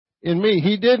in me.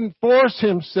 He didn't force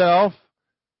himself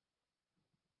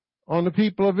on the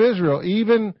people of Israel,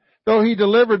 even though he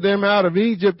delivered them out of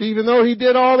Egypt, even though he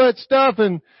did all that stuff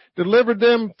and delivered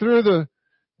them through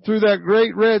that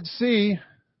great Red Sea.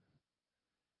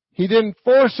 He didn't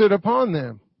force it upon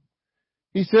them.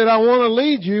 He said, I want to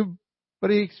lead you, but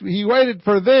he waited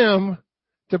for them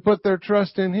to put their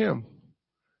trust in him.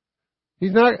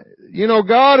 He's not,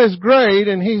 God is great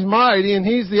and he's mighty and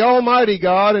he's the almighty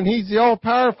God and he's the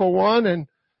all-powerful one,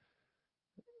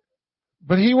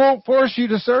 but he won't force you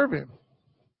to serve him.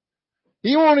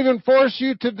 He won't even force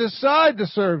you to decide to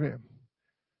serve him.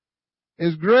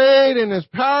 As great and as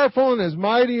powerful and as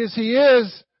mighty as he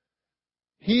is,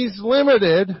 he's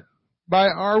limited by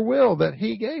our will that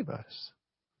he gave us.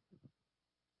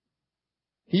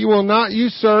 He will not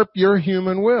usurp your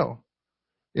human will.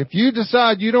 If you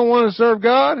decide you don't want to serve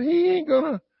God,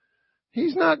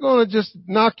 he's not gonna just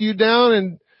knock you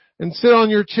down and sit on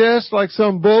your chest like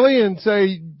some bully and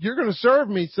say, you're gonna serve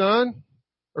me, son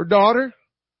or daughter.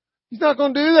 He's not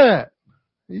gonna do that.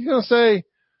 He's gonna say,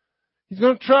 he's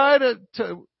gonna try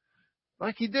to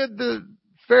like he did the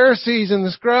Pharisees and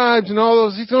the scribes and all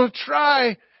those, he's gonna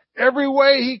try every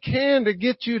way he can to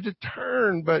get you to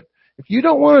turn. But if you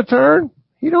don't want to turn,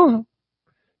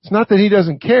 it's not that he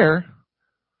doesn't care,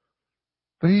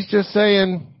 but he's just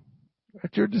saying,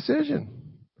 that's your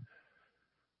decision.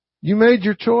 You made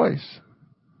your choice.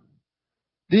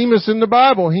 Demas in the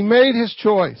Bible, he made his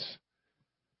choice.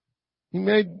 He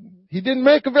didn't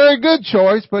make a very good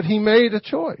choice, but he made a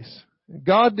choice.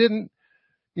 God didn't,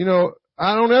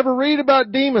 I don't ever read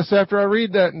about Demas after I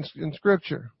read that in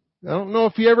Scripture. I don't know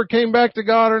if he ever came back to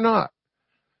God or not.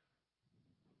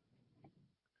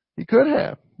 He could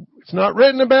have. It's not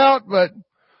written about, but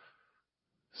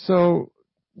so,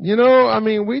 we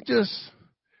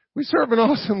serve an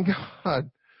awesome God.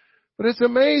 But it's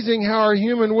amazing how our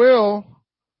human will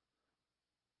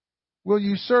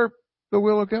usurp the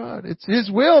will of God. It's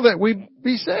his will that we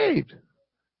be saved.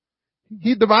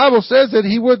 The Bible says that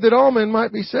he would that all men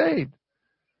might be saved.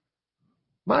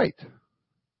 Might.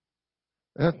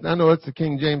 I know that's the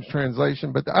King James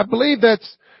translation, but I believe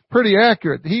that's pretty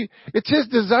accurate. It's his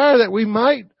desire that we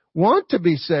might want to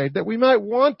be saved, that we might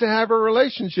want to have a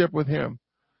relationship with him.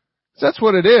 That's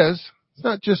what it is. It's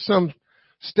not just some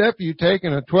step you take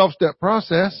in a 12-step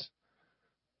process.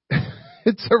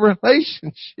 It's a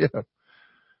relationship.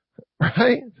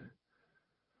 Right?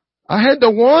 I had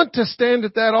to want to stand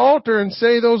at that altar and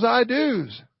say those I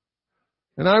do's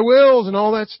and I wills and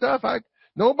all that stuff.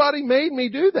 Nobody made me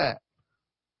do that.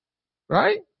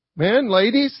 Right? Men,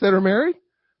 ladies that are married,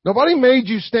 nobody made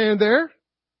you stand there.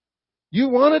 You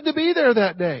wanted to be there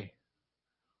that day.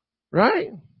 Right?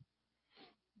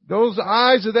 Those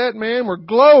eyes of that man were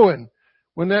glowing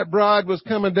when that bride was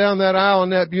coming down that aisle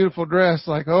in that beautiful dress,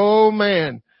 like, oh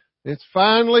man, it's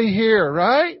finally here,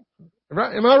 right?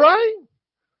 Right? Am I right?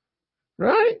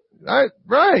 Right?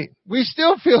 Right. We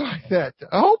still feel like that,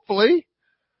 hopefully.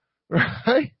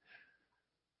 Right?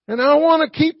 And I want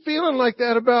to keep feeling like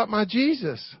that about my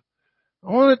Jesus.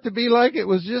 I want it to be like it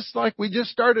was just like we just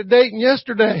started dating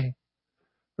yesterday.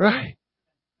 Right?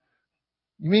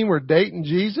 You mean we're dating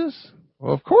Jesus?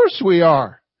 Well, of course we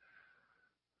are.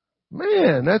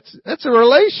 Man, that's a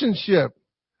relationship.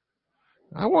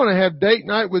 I want to have date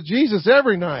night with Jesus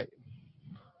every night.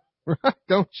 Right?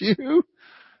 Don't you?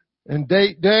 And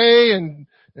date day and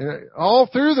all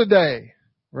through the day.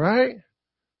 Right?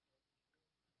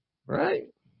 Right?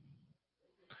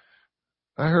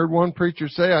 I heard one preacher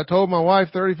say, I told my wife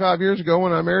 35 years ago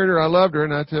when I married her, I loved her,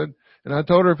 and I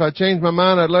told her if I changed my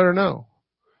mind, I'd let her know.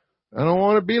 I don't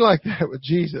want to be like that with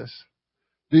Jesus.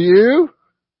 Do you?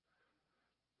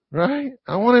 Right?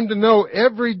 I want him to know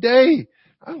every day,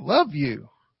 I love you.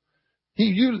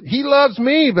 He loves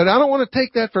me, but I don't want to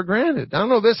take that for granted. I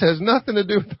know this has nothing to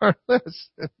do with our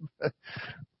lesson.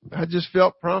 I just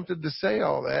felt prompted to say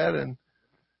all that, and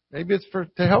maybe it's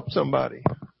to help somebody.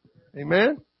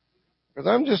 Amen? Because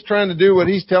I'm just trying to do what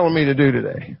he's telling me to do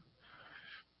today.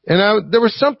 And there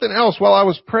was something else while I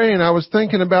was praying. I was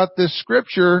thinking about this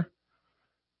scripture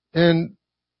in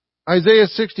Isaiah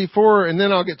 64, and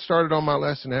then I'll get started on my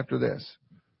lesson after this.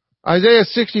 Isaiah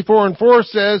 64:4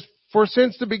 says, for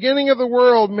since the beginning of the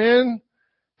world men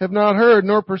have not heard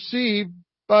nor perceived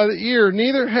by the ear,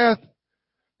 neither hath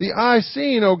the eye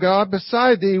seen, O God,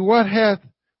 beside thee, what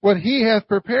he hath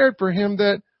prepared for him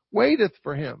that waiteth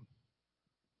for him.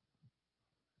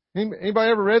 Anybody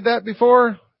ever read that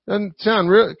before? Doesn't sound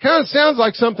real. It kind of sounds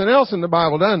like something else in the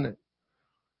Bible, doesn't it?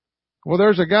 Well,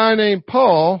 there's a guy named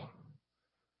Paul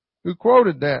who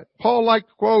quoted that. Paul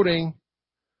liked quoting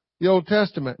the Old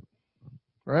Testament,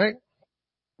 right?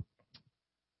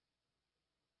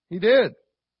 He did.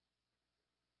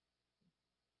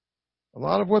 A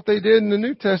lot of what they did in the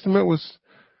New Testament was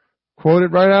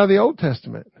quoted right out of the Old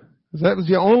Testament. Because that was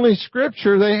the only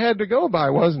scripture they had to go by,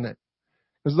 wasn't it?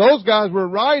 Because those guys were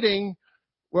writing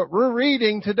what we're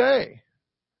reading today.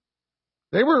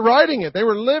 They were writing it. They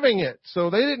were living it. So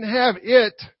they didn't have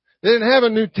it. They didn't have a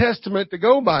New Testament to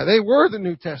go by. They were the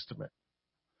New Testament.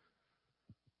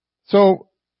 So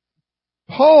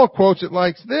Paul quotes it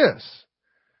like this.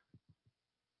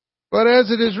 But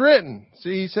as it is written,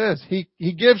 see, he says, he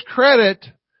gives credit.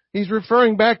 He's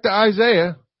referring back to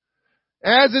Isaiah.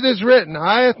 As it is written,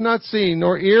 eye hath not seen,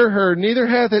 nor ear heard, neither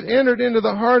hath it entered into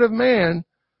the heart of mankind,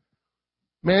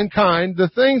 the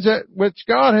things that which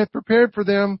God hath prepared for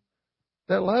them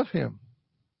that love Him.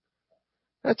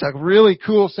 That's a really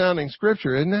cool sounding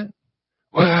scripture, isn't it?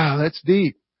 Wow, that's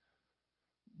deep.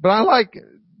 But I like,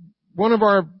 one of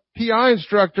our PI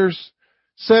instructors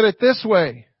said it this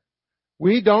way.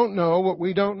 We don't know what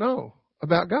we don't know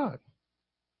about God.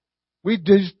 We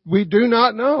do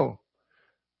not know.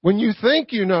 When you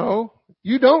think you know,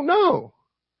 you don't know.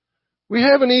 We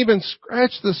haven't even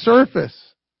scratched the surface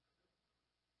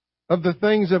of the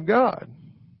things of God.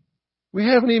 We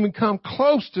haven't even come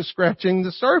close to scratching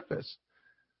the surface.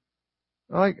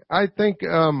 I think,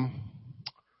 might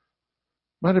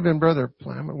have been Brother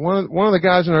Plum. One of the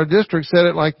guys in our district said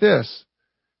it like this.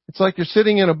 It's like you're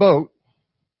sitting in a boat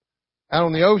out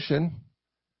on the ocean,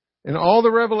 and all the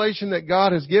revelation that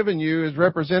God has given you is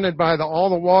represented by all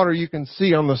the water you can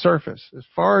see on the surface, as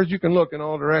far as you can look in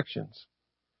all directions.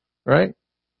 Right?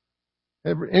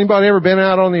 Anybody ever been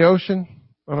out on the ocean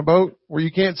on a boat where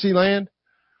you can't see land?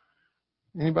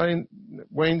 Anybody?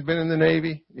 Wayne's been in the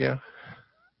Navy? Yeah.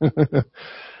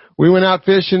 We went out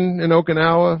fishing in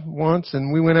Okinawa once,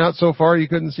 and we went out so far you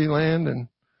couldn't see land, and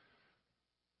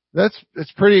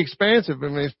it's pretty expansive. I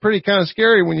mean, it's pretty kind of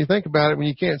scary when you think about it, when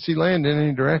you can't see land in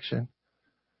any direction.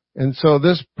 And so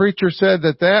this preacher said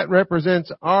that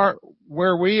represents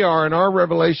where we are in our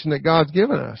revelation that God's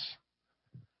given us.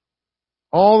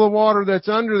 All the water that's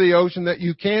under the ocean that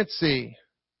you can't see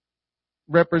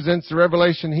represents the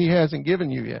revelation He hasn't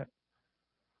given you yet.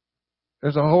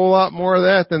 There's a whole lot more of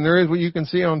that than there is what you can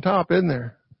see on top, isn't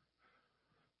there?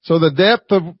 So the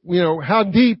depth of, how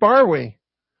deep are we?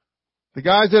 The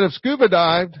guys that have scuba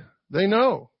dived, they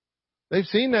know. They've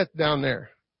seen that down there.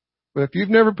 But if you've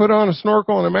never put on a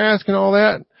snorkel and a mask and all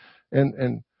that,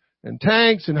 and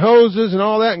tanks and hoses and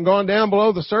all that and gone down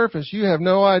below the surface, you have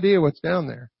no idea what's down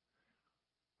there.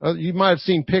 You might have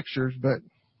seen pictures, but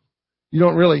you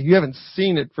haven't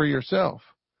seen it for yourself.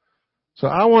 So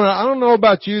I don't know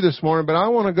about you this morning, but I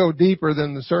want to go deeper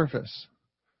than the surface.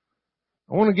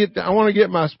 I want to get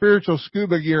my spiritual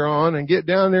scuba gear on and get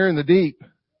down there in the deep.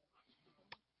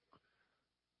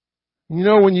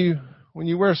 When you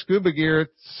wear scuba gear,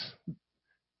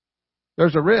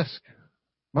 there's a risk.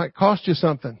 Might cost you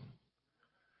something.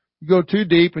 You go too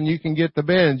deep and you can get the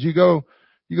bends. You go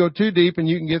too deep and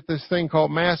you can get this thing called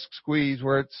mask squeeze,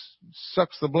 where it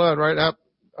sucks the blood right out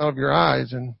of your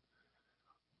eyes. And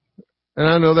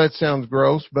I know that sounds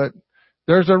gross, but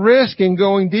there's a risk in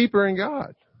going deeper in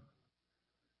God.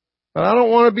 But I don't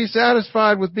want to be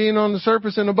satisfied with being on the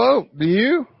surface in a boat. Do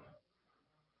you?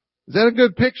 Is that a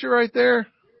good picture right there?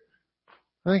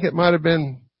 I think it might have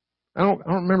been, I don't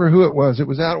remember who it was. It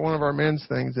was out at one of our men's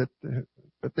things,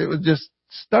 but it was just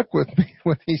stuck with me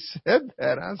when he said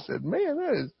that. I said, man,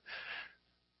 that is,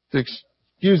 to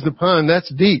excuse the pun,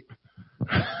 that's deep.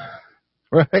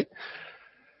 Right?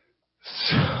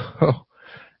 So,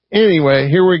 anyway,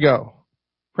 here we go.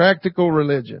 Practical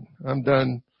religion. I'm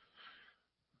done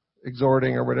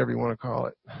exhorting, or whatever you want to call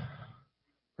it.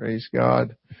 Praise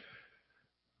God.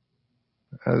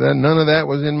 None of that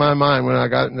was in my mind when I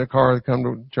got in the car to come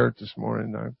to church this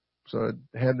morning. So it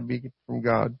had to be from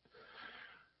God.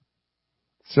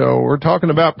 So we're talking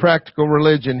about practical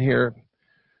religion here.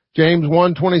 James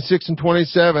 1:26 and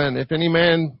 27. If any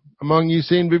man among you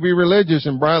seem to be religious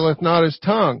and bridleth not his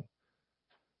tongue,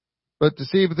 but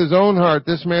deceiveth his own heart,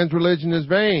 this man's religion is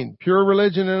vain. Pure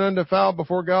religion and undefiled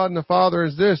before God and the Father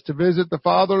is this, to visit the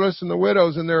fatherless and the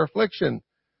widows in their affliction,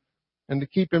 and to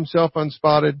keep himself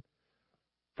unspotted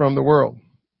from the world.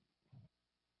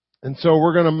 And so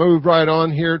we're going to move right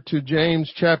on here to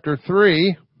James chapter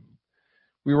 3.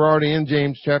 We were already in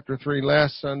James chapter 3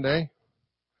 last Sunday.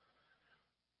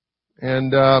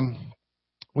 And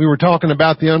we were talking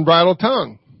about the unbridled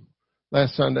tongue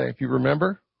last Sunday, if you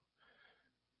remember.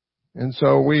 And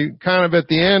so we kind of at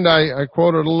the end, I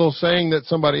quoted a little saying that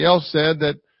somebody else said,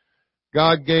 that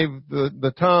God gave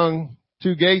the tongue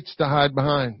 2 gates to hide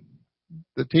behind,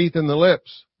 the teeth and the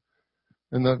lips.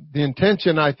 And the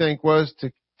intention, I think, was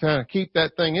to kind of keep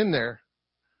that thing in there.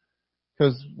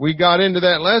 Because we got into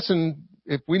that lesson,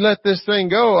 if we let this thing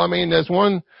go, I mean, as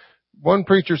one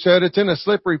preacher said, it's in a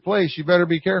slippery place. You better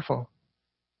be careful.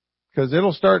 Because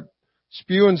it'll start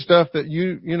spewing stuff that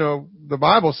you know, the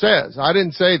Bible says. I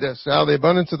didn't say this. Out of the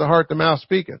abundance of the heart, the mouth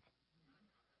speaketh.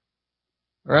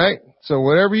 Right? So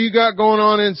whatever you got going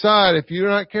on inside, if you're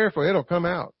not careful, it'll come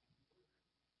out.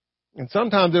 And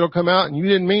sometimes it'll come out and you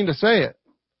didn't mean to say it.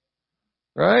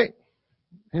 Right?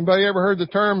 Anybody ever heard the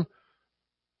term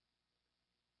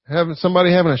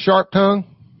somebody having a sharp tongue?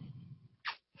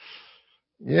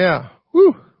 Yeah.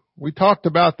 Whew. We talked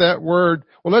about that word.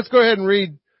 Well, let's go ahead and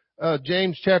read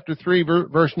James chapter 3,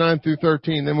 verse 9 through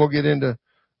 13. Then we'll get into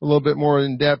a little bit more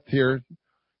in depth here.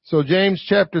 So James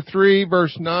chapter 3,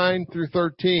 verse 9 through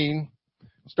 13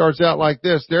 starts out like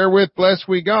this. Therewith bless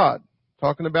we God.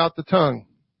 Talking about the tongue.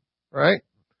 Right?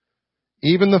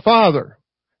 Even the Father.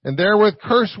 And therewith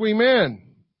curse we men.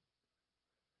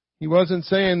 He wasn't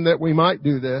saying that we might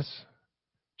do this.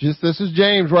 Just this is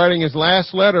James writing his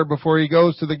last letter before he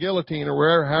goes to the guillotine or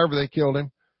wherever, however they killed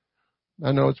him.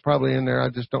 I know it's probably in there. I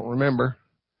just don't remember.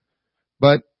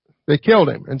 But they killed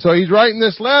him. And so he's writing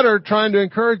this letter trying to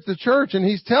encourage the church, and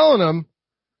he's telling them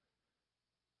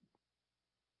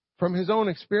from his own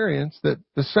experience that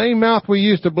the same mouth we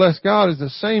use to bless God is the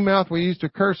same mouth we use to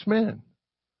curse men.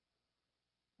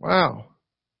 Wow.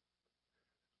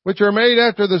 Which are made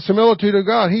after the similitude of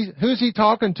God. Who's he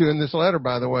talking to in this letter,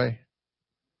 by the way?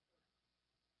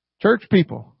 Church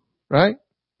people, right?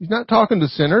 He's not talking to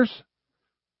sinners.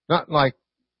 Not like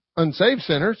unsaved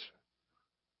sinners.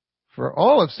 For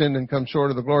all have sinned and come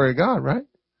short of the glory of God, right?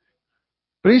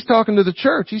 But he's talking to the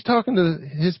church. He's talking to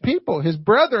his people, his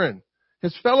brethren,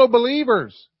 his fellow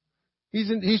believers.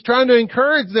 He's trying to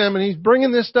encourage them, and he's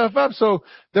bringing this stuff up. So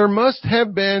there must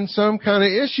have been some kind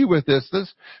of issue with this.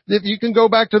 If you can go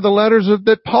back to the letters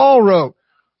that Paul wrote.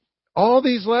 All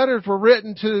these letters were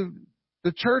written to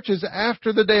the churches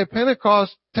after the day of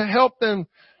Pentecost to help them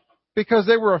because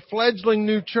they were a fledgling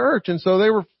new church, and so they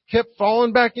kept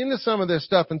falling back into some of this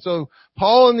stuff. And so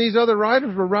Paul and these other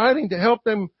writers were writing to help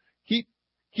them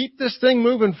keep this thing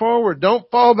moving forward. Don't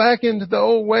fall back into the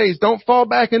old ways. Don't fall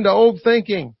back into old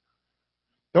thinking.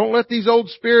 Don't let these old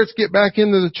spirits get back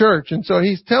into the church. And so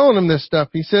he's telling them this stuff.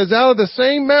 He says, out of the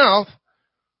same mouth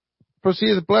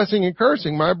proceedeth blessing and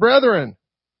cursing, my brethren.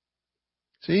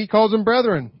 See, he calls them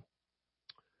brethren.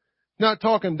 He's not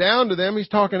talking down to them. He's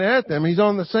talking at them. He's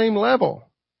on the same level.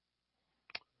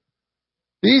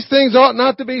 These things ought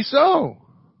not to be so.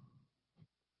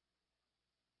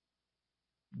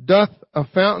 Doth a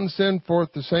fountain send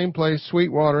forth the same place sweet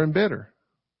water and bitter?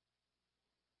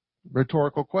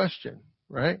 Rhetorical question.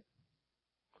 Right?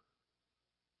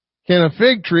 Can a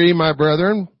fig tree, my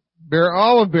brethren, bear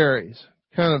olive berries?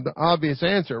 Kind of the obvious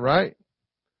answer, right?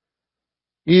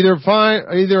 Either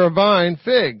a vine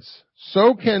figs.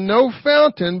 So can no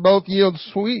fountain both yield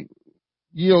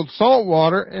salt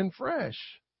water and fresh.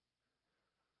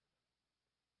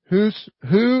 Who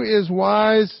is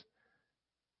wise,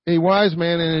 a wise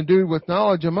man and endued with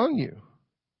knowledge among you,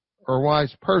 or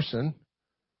wise person?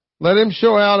 Let him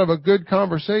show out of a good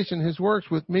conversation his works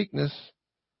with meekness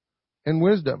and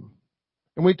wisdom.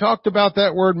 And we talked about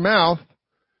that word mouth.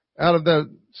 Out of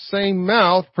the same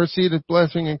mouth proceedeth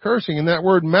blessing and cursing. And that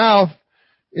word mouth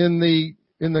in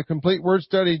the Complete Word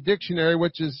Study Dictionary,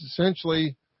 which is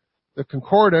essentially the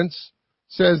concordance,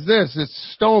 says this.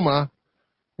 It's stoma,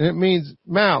 and it means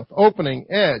mouth, opening,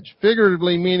 edge.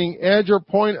 Figuratively meaning edge or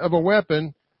point of a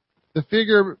weapon. The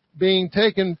figure being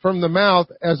taken from the mouth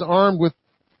as armed with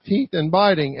teeth and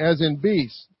biting, as in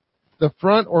beasts. The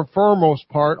front or foremost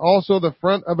part, also the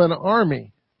front of an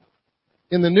army.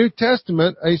 In the New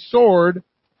Testament, a sword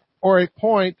or a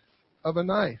point of a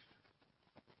knife.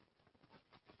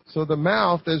 So the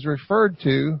mouth is referred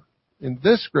to in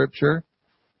this scripture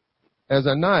as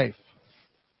a knife.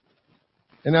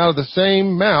 And out of the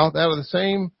same mouth, out of the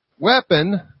same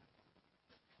weapon,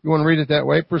 you want to read it that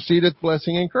way, proceedeth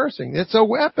blessing and cursing. It's a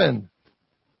weapon.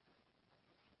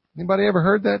 Anybody ever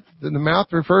heard that? The mouth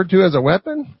referred to as a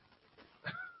weapon?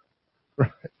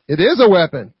 It is a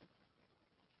weapon.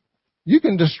 You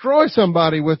can destroy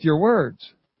somebody with your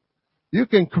words. You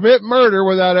can commit murder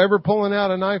without ever pulling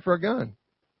out a knife or a gun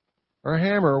or a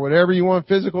hammer or whatever you want,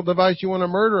 physical device you want to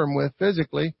murder them with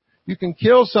physically. You can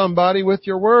kill somebody with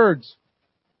your words.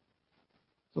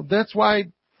 So that's why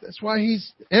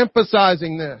he's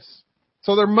emphasizing this.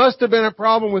 So there must have been a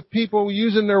problem with people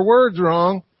using their words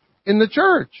wrong in the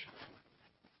church.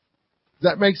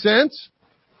 Does that make sense?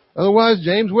 Otherwise,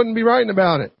 James wouldn't be writing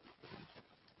about it.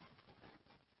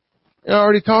 I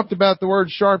already talked about the word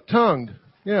sharp-tongued.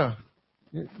 Yeah.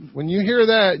 When you hear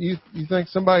that, you think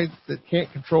somebody that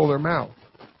can't control their mouth,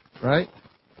 right?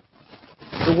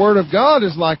 The Word of God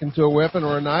is likened to a weapon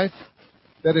or a knife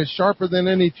that is sharper than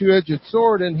any two-edged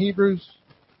sword in Hebrews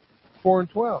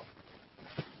 4:12.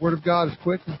 The Word of God is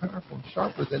quick and powerful and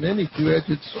sharper than any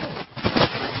two-edged sword.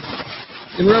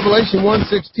 In Revelation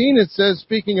 1:16 it says,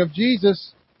 speaking of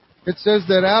Jesus, it says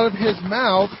that out of His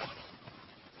mouth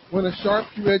went a sharp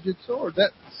two-edged sword.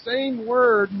 That same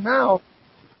word, mouth,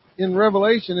 in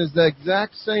Revelation is the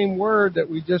exact same word that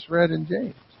we just read in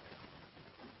James.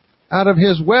 Out of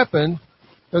His weapon,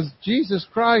 because Jesus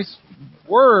Christ's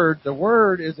word, the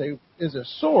word is a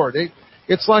sword.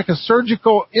 It's like a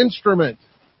surgical instrument.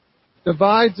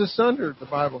 Divides asunder, the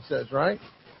Bible says, right?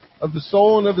 Of the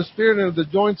soul and of the spirit and of the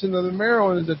joints and of the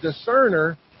marrow, and as a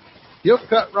discerner, He'll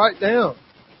cut right down.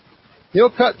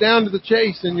 He'll cut down to the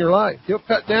chase in your life. He'll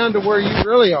cut down to where you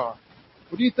really are.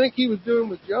 What do you think He was doing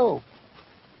with Job?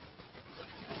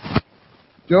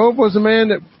 Job was a man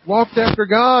that walked after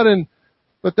God,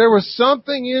 but there was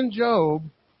something in Job,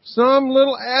 some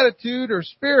little attitude or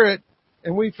spirit,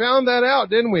 and we found that out,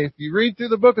 didn't we? If you read through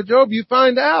the book of Job, you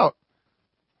find out.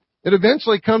 It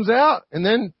eventually comes out, and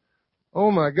then,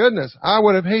 oh my goodness, I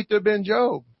would have hated to have been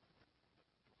Job.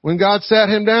 When God sat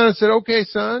him down and said, okay,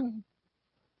 son,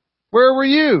 where were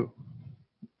you?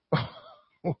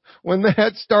 When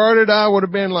that started, I would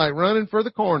have been like running for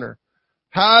the corner.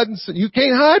 You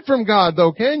can't hide from God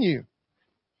though, can you?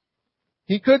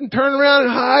 He couldn't turn around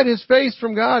and hide His face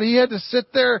from God. He had to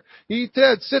sit there. He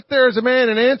said, sit there as a man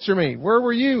and answer me. Where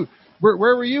were you? Where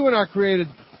were you when I created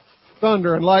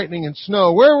thunder and lightning and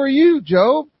snow? Where were you,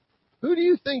 Job? Who do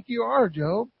you think you are,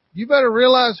 Job? You better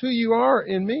realize who you are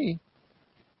in me.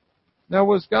 Now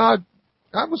was God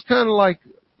was kind of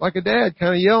like a dad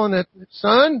kind of yelling at,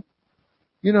 son,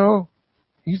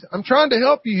 I'm trying to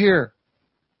help you here.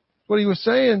 That's what he was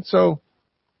saying. So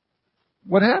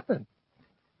what happened?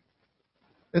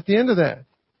 At the end of that,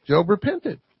 Job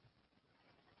repented.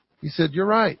 He said, you're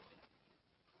right.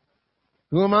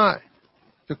 Who am I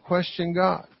to question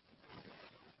God?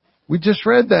 We just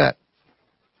read that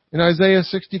in Isaiah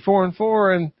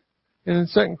 64:4 and in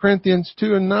 2 Corinthians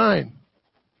 2:9.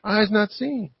 Eyes not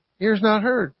seen, ears not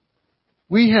heard.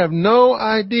 We have no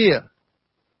idea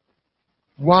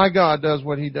why God does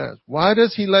what He does. Why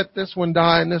does He let this one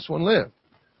die and this one live?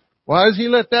 Why does He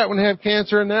let that one have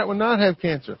cancer and that one not have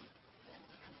cancer?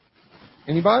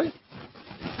 Anybody?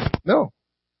 No.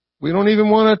 We don't even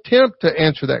want to attempt to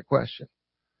answer that question.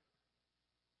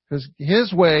 Because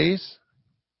His ways,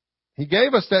 He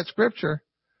gave us that scripture,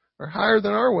 are higher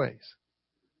than our ways.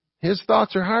 His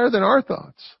thoughts are higher than our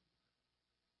thoughts.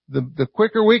 The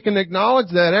quicker we can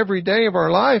acknowledge that every day of our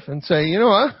life and say,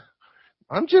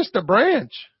 I'm just a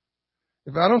branch.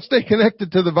 If I don't stay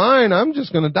connected to the vine, I'm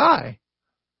just going to die.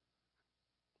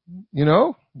 You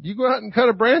go out and cut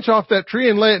a branch off that tree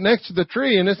and lay it next to the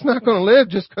tree, and it's not going to live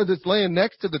just because it's laying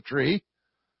next to the tree.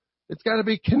 It's got to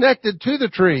be connected to the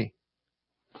tree.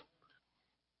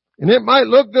 And it might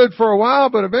look good for a while,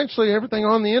 but eventually everything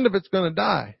on the end of it's going to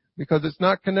die because it's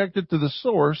not connected to the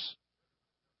source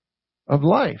of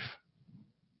life.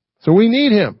 So we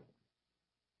need Him.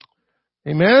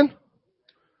 Amen?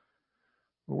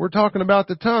 We're talking about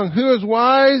the tongue. Who is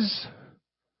wise?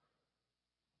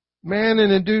 Man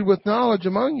and endued with knowledge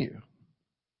among you.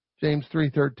 James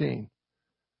 3:13.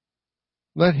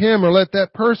 Let him or let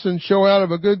that person show out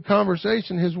of a good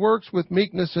conversation his works with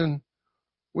meekness and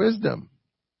wisdom.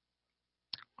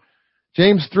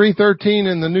 James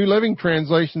 3:13 in the New Living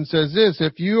Translation says this,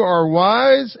 if you are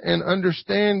wise and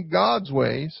understand God's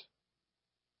ways,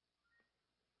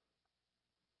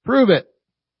 prove it.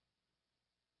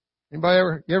 You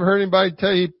ever heard anybody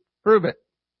tell you, prove it?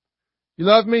 You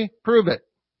love me? Prove it.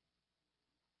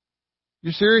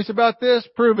 You're serious about this?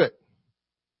 Prove it.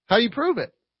 How you prove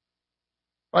it?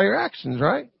 By your actions,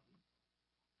 right?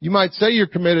 You might say you're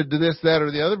committed to this, that,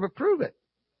 or the other, but prove it.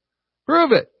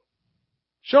 Prove it.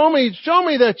 Show me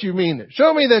that you mean it.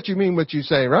 Show me that you mean what you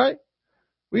say, right?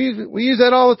 We use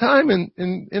that all the time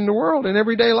in the world, in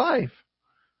everyday life.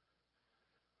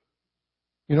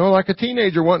 Like a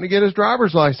teenager wanting to get his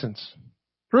driver's license.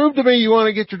 Prove to me you want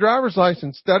to get your driver's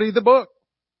license. Study the book.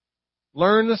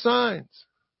 Learn the signs.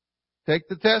 Take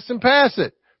the test and pass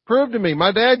it. Prove to me.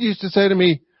 My dad used to say to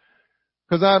me,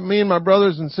 because me and my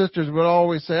brothers and sisters would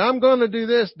always say, I'm going to do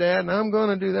this, Dad, and I'm going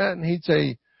to do that. And he'd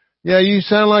say, yeah, you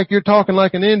sound like you're talking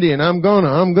like an Indian. I'm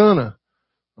gonna.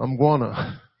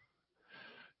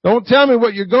 Don't tell me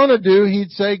what you're gonna do.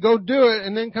 He'd say, go do it,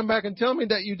 and then come back and tell me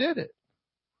that you did it.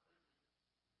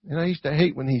 And I used to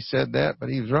hate when he said that, but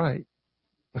he was right.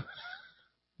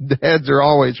 Dads are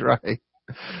always right.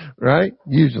 Right?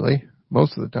 Usually.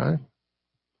 most of the time.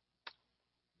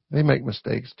 They make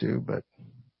mistakes too, but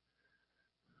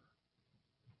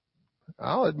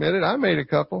I'll admit it, I made a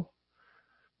couple.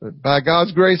 But by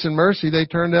God's grace and mercy, they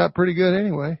turned out pretty good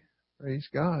anyway. Praise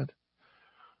God.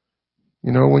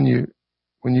 You know, when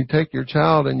you take your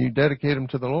child and you dedicate them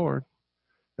to the Lord,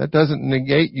 that doesn't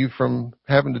negate you from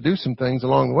having to do some things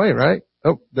along the way, right?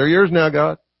 Oh, they're yours now,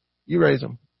 God. You raise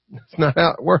them. That's not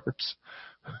how it works.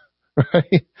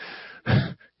 Right?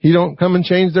 You don't come and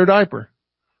change their diaper.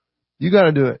 You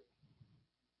gotta do it.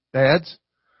 Dads.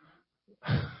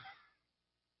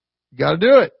 You gotta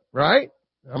do it, right?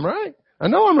 I'm right. I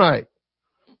know I'm right.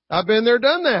 I've been there,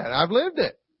 done that. I've lived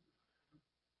it.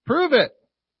 Prove it.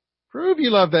 Prove you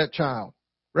love that child.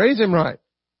 Raise him right.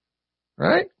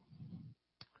 Right?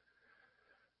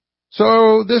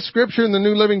 So this scripture in the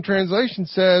New Living Translation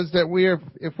says that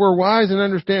if we're wise and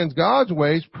understands God's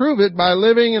ways, prove it by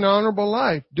living an honorable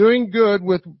life, doing good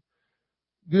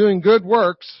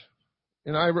works,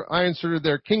 and I inserted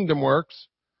there kingdom works,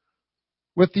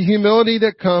 with the humility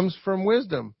that comes from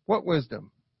wisdom. What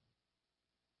wisdom?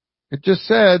 It just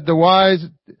said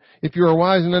if you are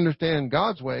wise and understand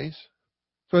God's ways,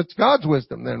 so it's God's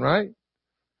wisdom then, right?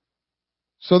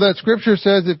 So that scripture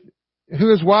says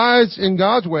who is wise in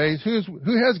God's ways, who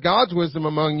has God's wisdom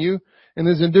among you and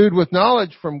is endued with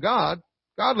knowledge from God,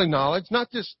 godly knowledge,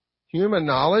 not just human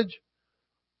knowledge.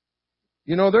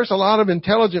 You know, there's a lot of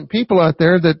intelligent people out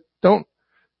there that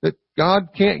God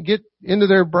can't get into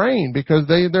their brain because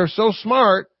they're so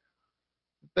smart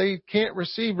they can't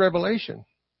receive revelation.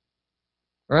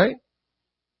 Right?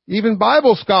 Even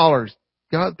Bible scholars,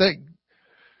 the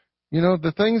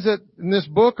things that in this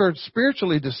book are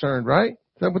spiritually discerned, right?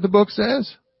 Is that what the book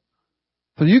says?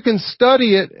 So you can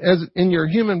study it as in your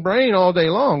human brain all day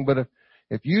long, but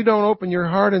if you don't open your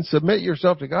heart and submit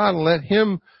yourself to God and let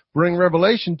Him bring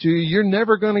revelation to you, you're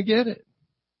never going to get it.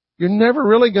 You're never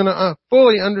really going to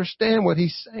fully understand what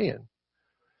He's saying.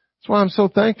 That's why I'm so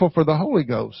thankful for the Holy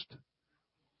Ghost.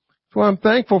 That's why I'm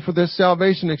thankful for this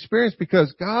salvation experience,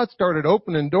 because God started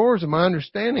opening doors of my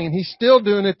understanding, and He's still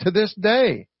doing it to this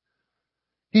day.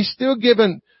 He's still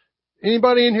giving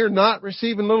anybody in here not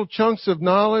receiving little chunks of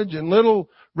knowledge and little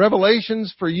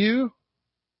revelations for you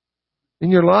in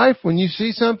your life when you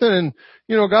see something, and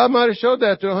God might have showed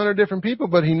that to 100 different people,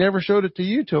 but He never showed it to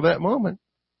you till that moment.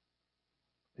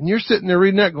 And you're sitting there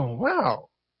reading that going, wow,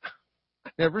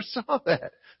 I never saw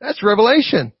that. That's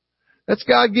revelation. That's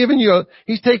God giving you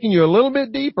He's taking you a little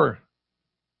bit deeper.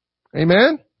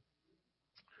 Amen?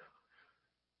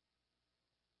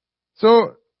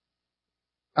 So,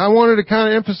 I wanted to kind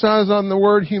of emphasize on the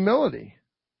word humility.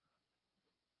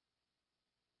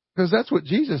 Because that's what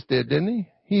Jesus did, didn't He?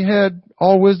 He had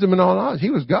all wisdom and all knowledge.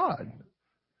 He was God.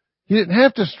 He didn't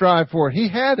have to strive for it. He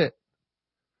had it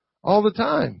all the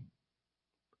time.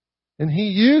 And He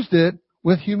used it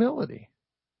with humility.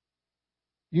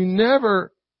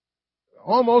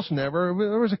 Almost never,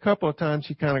 there was a couple of times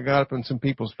He kind of got up in some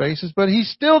people's faces, but He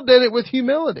still did it with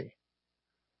humility.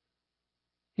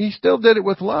 He still did it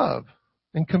with love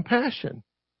and compassion.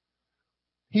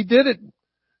 He did it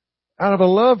out of a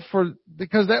love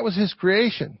because that was His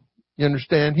creation. You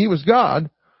understand? He was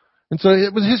God. And so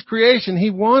it was His creation.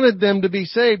 He wanted them to be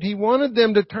saved. He wanted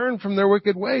them to turn from their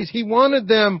wicked ways. He wanted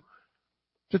them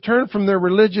to turn from their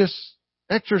religious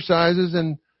exercises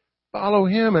and follow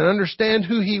Him and understand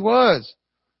who He was.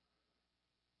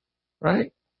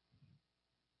 Right?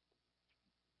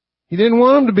 He didn't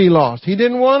want them to be lost. He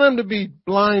didn't want them to be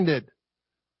blinded.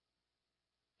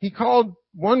 He called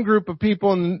one group of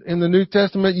people in the New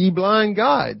Testament, ye blind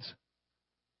guides.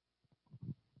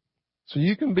 So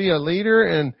you can be a leader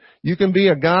and you can be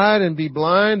a guide and be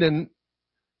blind, and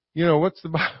what's the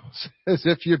Bible says?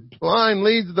 If your blind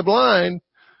leads the blind,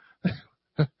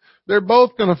 they're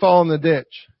both going to fall in the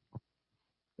ditch.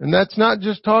 And that's not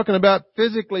just talking about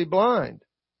physically blind.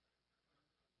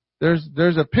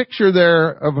 There's a picture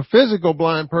there of a physical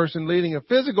blind person leading a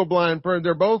physical blind person.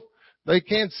 They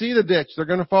can't see the ditch. They're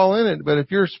going to fall in it. But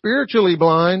if you're spiritually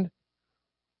blind,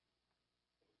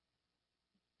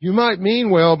 you might mean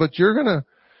well, but and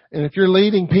if you're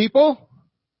leading people,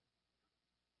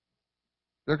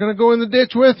 they're going to go in the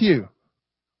ditch with you.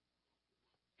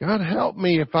 God help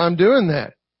me if I'm doing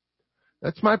that.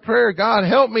 That's my prayer. God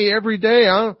help me every day.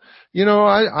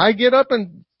 I get up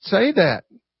and say that.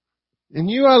 In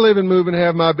You I live and move and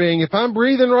have my being. If I'm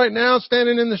breathing right now,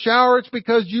 standing in the shower, it's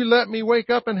because You let me wake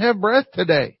up and have breath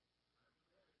today.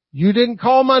 You didn't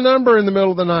call my number in the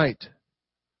middle of the night.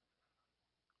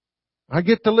 I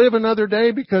get to live another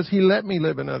day because He let me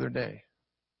live another day.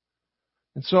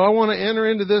 And so I want to enter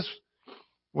into this.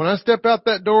 When I step out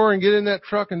that door and get in that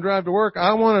truck and drive to work,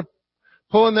 I want to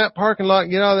pull in that parking lot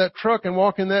and get out of that truck and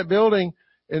walk in that building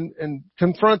and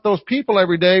confront those people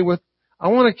every day with, I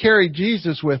want to carry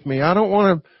Jesus with me. I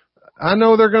know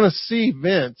they're going to see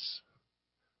Vince,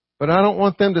 but I don't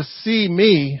want them to see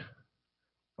me.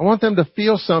 I want them to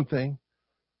feel something.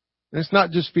 And it's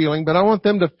not just feeling, but I want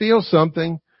them to feel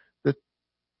something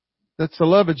that's the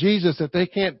love of Jesus, that they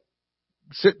can't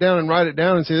sit down and write it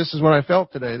down and say, this is what I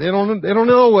felt today. They don't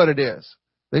know what it is.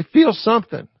 They feel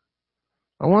something.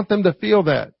 I want them to feel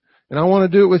that. And I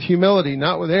want to do it with humility,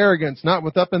 not with arrogance, not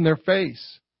with up in their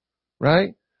face.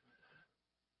 Right?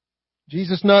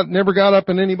 Jesus never got up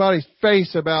in anybody's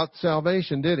face about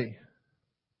salvation, did he?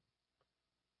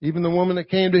 Even the woman that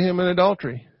came to him in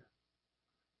adultery.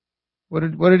 What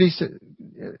did he say?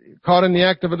 Caught in the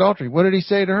act of adultery. What did he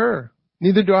say to her?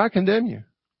 Neither do I condemn you.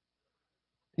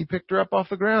 He picked her up off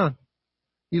the ground.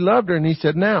 He loved her and he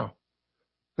said, now,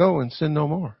 go and sin no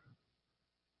more.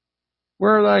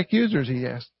 Where are thy accusers? He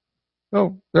asked.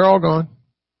 Oh, they're all gone.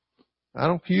 I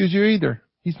don't accuse you either.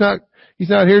 He's not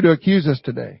here to accuse us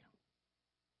today.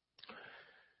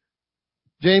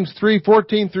 James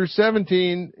 3:14 through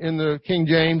 17 in the King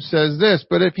James says this,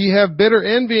 but if ye have bitter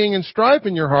envying and strife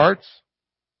in your hearts,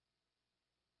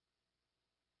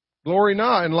 glory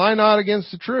not and lie not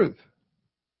against the truth.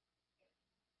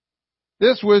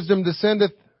 This wisdom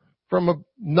descendeth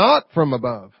not from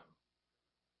above.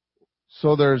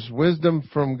 So there's wisdom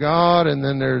from God and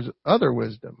then there's other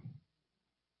wisdom.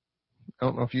 I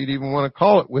don't know if you'd even want to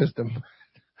call it wisdom.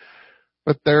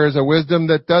 But there is a wisdom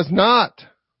that does not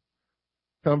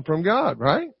come from God,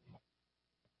 right?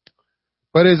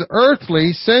 But is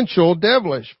earthly, sensual,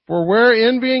 devilish. For where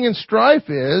envying and strife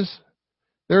is,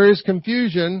 there is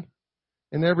confusion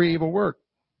in every evil work.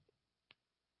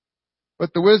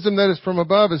 But the wisdom that is from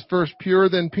above is first pure,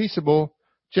 then peaceable,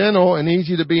 gentle, and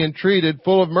easy to be entreated,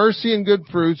 full of mercy and good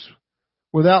fruits,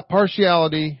 without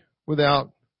partiality,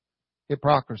 without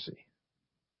hypocrisy.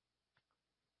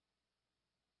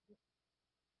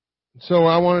 So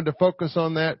I wanted to focus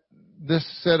on this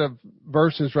set of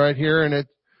verses right here, and it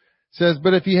says,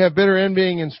 but if you have bitter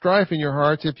envying and strife in your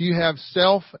hearts, if you have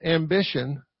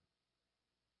self-ambition,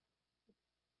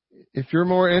 if you're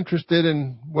more interested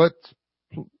in what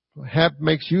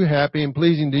makes you happy and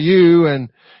pleasing to you, and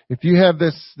if you have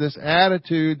this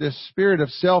attitude, this spirit of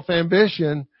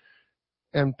self-ambition,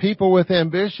 and people with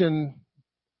ambition,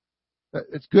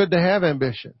 it's good to have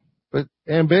ambition, but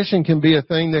ambition can be a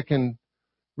thing that can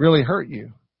really hurt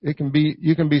you. You can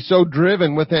be so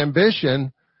driven with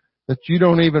ambition that you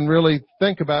don't even really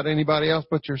think about anybody else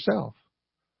but yourself.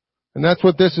 And that's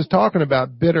what this is talking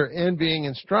about, bitter envying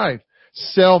and strife.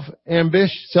 Selfish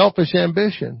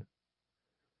ambition.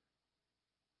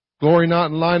 Glory not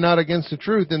and lie not against the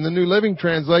truth. In the New Living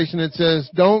Translation it says,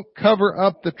 don't cover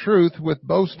up the truth with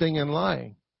boasting and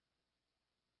lying.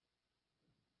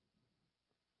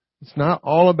 It's not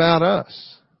all about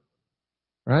us.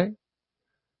 Right?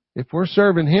 If we're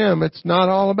serving Him, it's not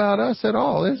all about us at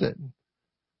all, is it?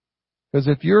 Because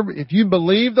if you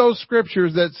believe those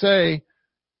scriptures that say,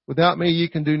 without me you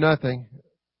can do nothing.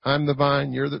 I'm the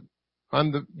vine, you're the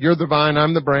vine,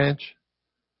 I'm the branch.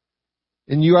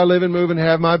 In you I live and move and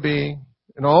have my being.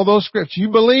 And all those scriptures, you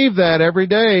believe that every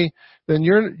day, then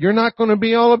you're not going to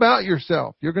be all about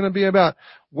yourself. You're going to be about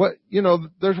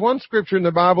there's one scripture in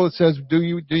the Bible that says, do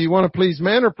you want to please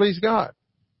man or please God?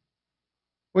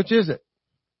 Which is it?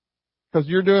 Because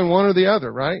you're doing one or the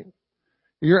other, right?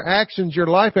 Your actions, your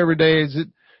life every day,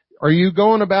 are you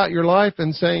going about your life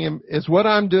and saying, is what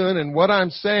I'm doing and what I'm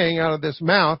saying out of this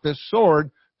mouth, this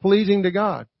sword, pleasing to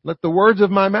God? Let the words of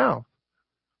my mouth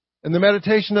and the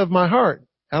meditation of my heart,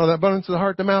 out of the abundance of the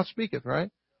heart the mouth speaketh, right?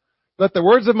 Let the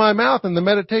words of my mouth and the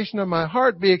meditation of my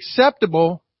heart be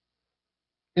acceptable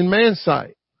in man's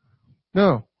sight.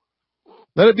 No.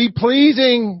 Let it be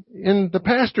pleasing in the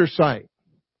pastor's sight.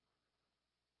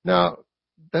 Now,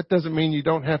 that doesn't mean you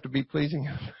don't have to be pleasing.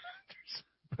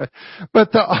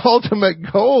 But the ultimate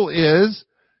goal is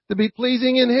to be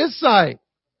pleasing in His sight.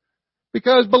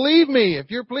 Because believe me,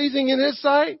 if you're pleasing in His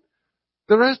sight,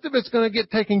 the rest of it's going to get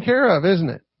taken care of, isn't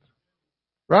it?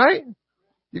 Right?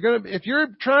 If you're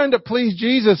trying to please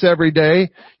Jesus every day,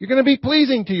 you're going to be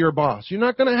pleasing to your boss. You're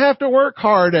not going to have to work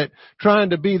hard at trying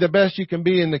to be the best you can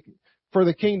be for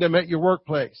the kingdom at your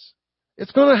workplace.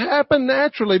 It's going to happen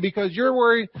naturally because you're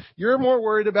more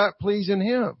worried about pleasing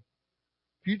Him.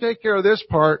 If you take care of this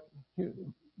part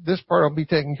will be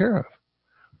taken care of.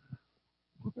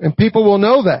 And people will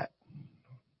know that.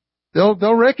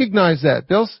 They'll recognize that.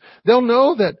 They'll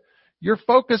know that your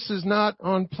focus is not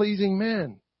on pleasing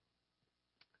men.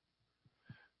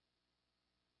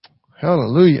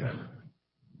 Hallelujah.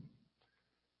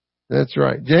 That's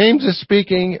right. James is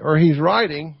speaking, or he's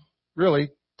writing, really,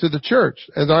 to the church.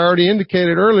 As I already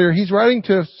indicated earlier, he's writing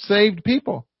to saved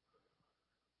people.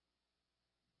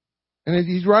 And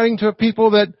he's writing to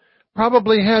people that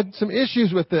probably had some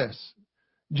issues with this.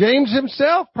 James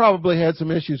himself probably had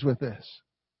some issues with this.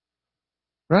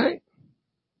 Right?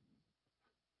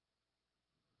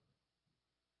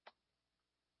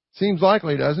 Seems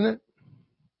likely, doesn't it?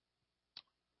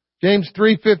 James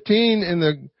 3:15 in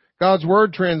the God's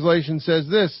Word translation says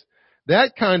this,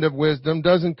 that kind of wisdom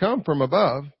doesn't come from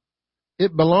above.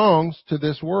 It belongs to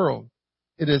this world.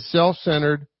 It is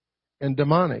self-centered and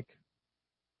demonic.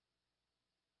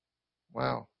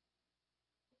 Wow.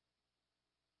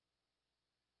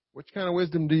 Which kind of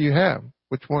wisdom do you have?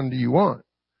 Which one do you want?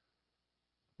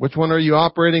 Which one are you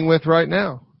operating with right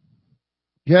now?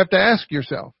 You have to ask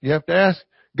yourself. You have to ask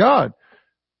God,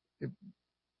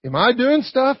 am I doing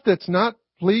stuff that's not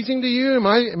pleasing to you? Am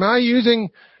I using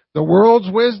the world's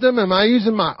wisdom? Am I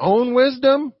using my own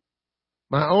wisdom?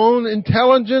 My own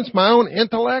intelligence? My own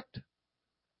intellect?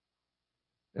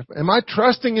 Am I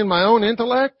trusting in my own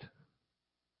intellect?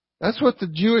 That's what the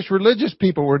Jewish religious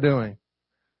people were doing.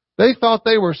 They thought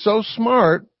they were so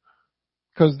smart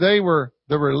because they were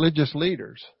the religious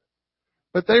leaders.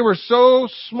 But they were so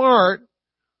smart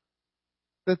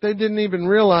that they didn't even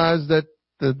realize that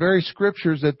the very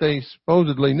scriptures that they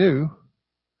supposedly knew,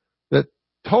 that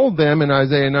told them in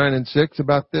Isaiah 9 and 6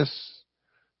 about this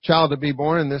child to be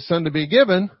born and this son to be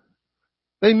given,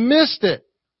 they missed it.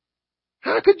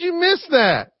 How could you miss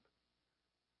that?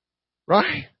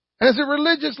 Right? As a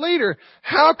religious leader,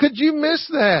 how could you miss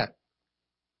that?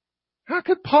 How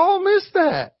could Paul miss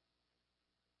that?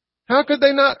 How could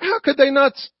they not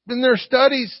in their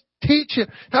studies teach it?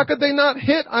 How could they not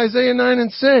hit Isaiah 9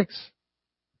 and 6?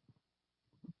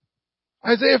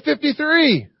 Isaiah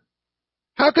 53.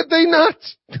 How could they not?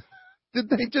 Did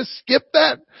they just skip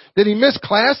that? Did he miss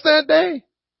class that day?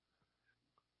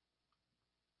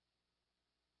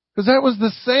 Because that was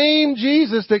the same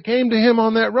Jesus that came to him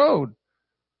on that road.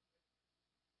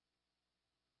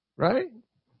 Right?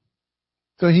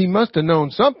 So he must have known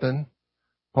something,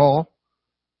 Paul.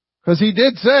 Because he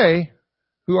did say,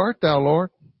 who art thou,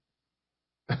 Lord?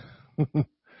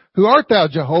 Who art thou,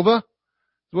 Jehovah?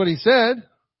 Is what he said.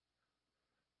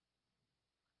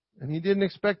 And he didn't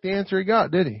expect the answer he got,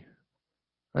 did he?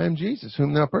 I am Jesus,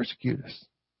 whom thou persecutest.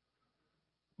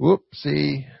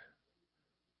 Whoopsie.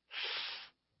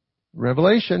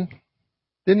 Revelation.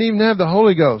 Didn't even have the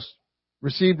Holy Ghost.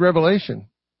 Received revelation.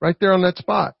 Right there on that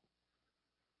spot.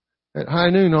 At high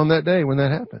noon on that day when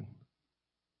that happened.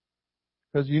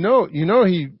 Because you know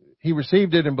he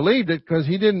received it and believed it because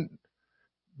he didn't.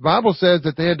 The Bible says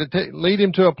that they had to lead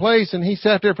him to a place and he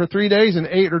sat there for 3 days and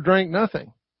ate or drank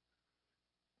nothing.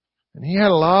 And he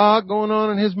had a lot going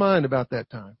on in his mind about that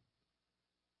time.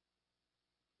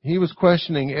 He was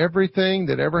questioning everything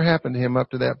that ever happened to him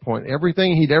up to that point.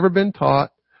 Everything he'd ever been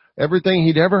taught, everything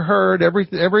he'd ever heard,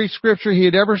 every scripture he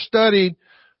had ever studied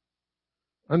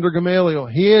under Gamaliel.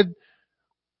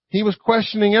 He was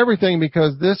questioning everything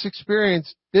because this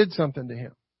experience did something to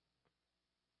him.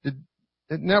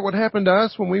 Isn't that what happened to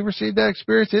us when we received that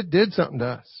experience? It did something to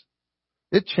us.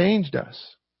 It changed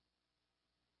us.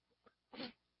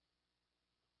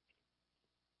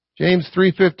 James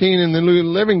 3:15 in the New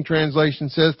Living Translation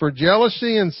says, for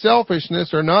jealousy and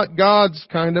selfishness are not God's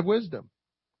kind of wisdom.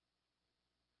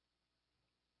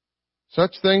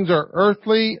 Such things are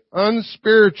earthly,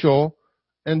 unspiritual,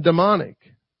 and demonic.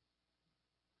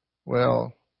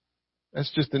 Well,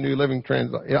 that's just the New Living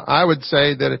Translation. I would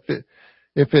say that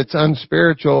if it's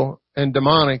unspiritual and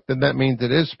demonic, then that means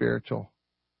it is spiritual.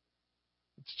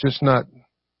 It's just not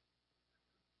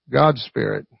God's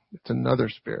spirit. It's another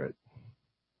spirit.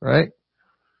 Right?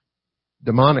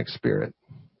 Demonic spirit.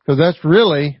 Because that's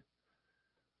really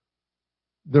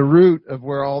the root of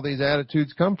where all these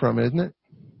attitudes come from, isn't it?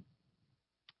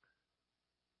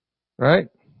 Right?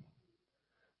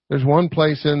 There's one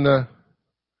place in the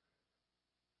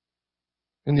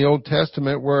Old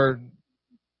Testament where,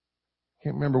 I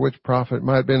can't remember which prophet, it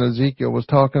might have been Ezekiel, was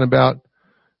talking about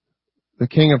the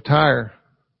king of Tyre.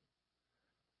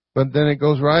 But then it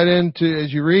goes right into,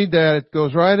 as you read that, it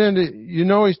goes right into,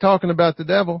 he's talking about the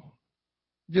devil.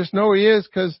 You just know he is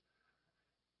because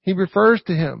he refers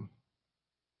to him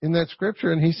in that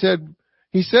scripture. And he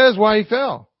says why he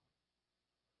fell.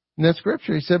 In that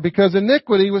scripture, he said, because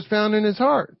iniquity was found in his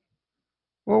heart.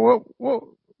 Well,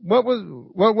 what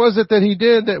was it that he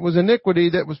did that was iniquity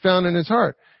that was found in his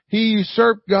heart? He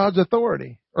usurped God's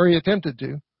authority, or he attempted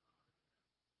to.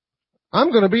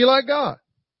 I'm going to be like God.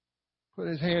 Put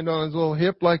his hand on his little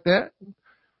hip like that.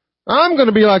 I'm going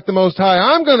to be like the Most High.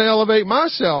 I'm going to elevate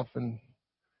myself. And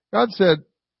God said,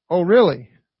 oh, really?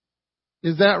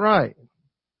 Is that right?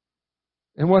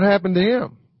 And what happened to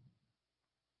him?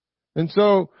 And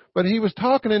so, but he was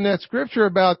talking in that scripture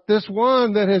about this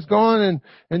one that has gone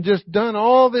and just done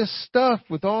all this stuff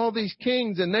with all these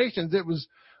kings and nations. It was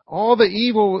all the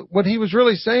evil. What he was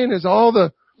really saying is all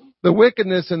the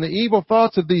wickedness and the evil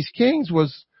thoughts of these kings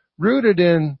was rooted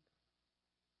in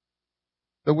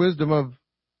the wisdom of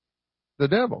the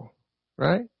devil,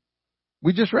 right?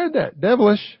 We just read that.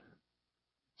 Devilish,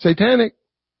 satanic.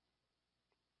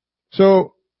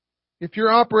 So if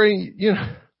you're operating,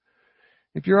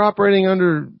 if you're operating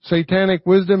under satanic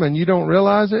wisdom and you don't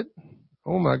realize it,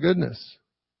 oh my goodness.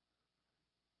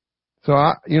 So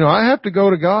I have to go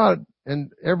to God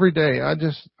and every day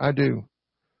I do.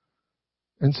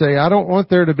 And say, I don't want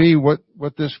there to be what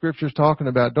this scripture's talking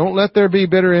about. Don't let there be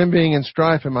bitter envying and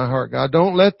strife in my heart, God.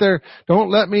 Don't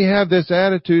let me have this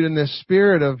attitude and this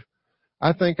spirit of,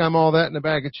 I think I'm all that in a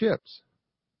bag of chips.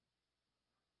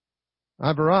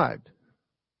 I've arrived.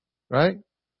 Right?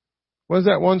 What does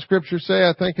that one scripture say?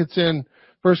 I think it's in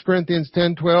 1 Corinthians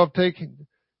 10:12.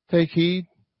 Take heed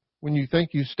when you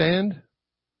think you stand.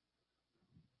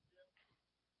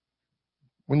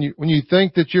 When you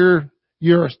think that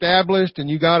you're established and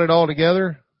you got it all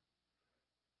together,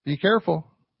 be careful.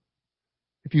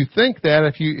 If you think that,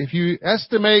 if you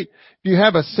estimate, if you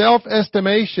have a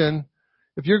self-estimation,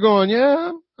 if you're going,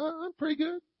 yeah, I'm pretty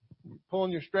good,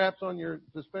 pulling your straps on your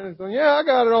suspenders, going, yeah, I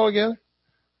got it all together.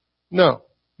 No.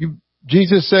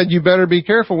 Jesus said you better be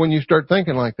careful when you start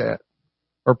thinking like that.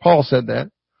 Or Paul said that.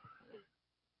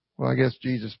 Well, I guess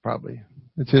Jesus probably,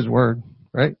 it's his word,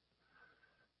 right?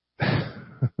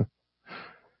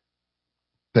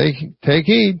 Take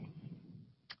heed.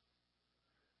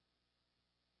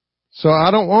 So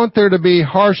I don't want there to be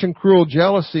harsh and cruel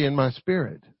jealousy in my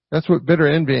spirit. That's what bitter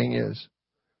envying is.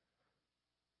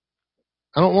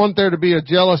 I don't want there to be a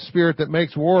jealous spirit that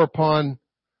makes war upon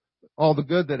all the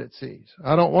good that it sees.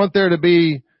 I don't want there to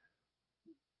be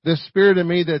this spirit in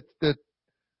me that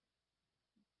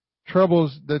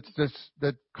troubles,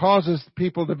 that causes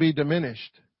people to be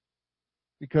diminished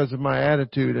because of my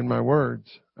attitude and my words.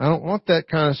 I don't want that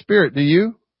kind of spirit. Do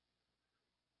you?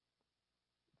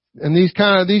 And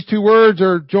these two words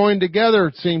are joined together,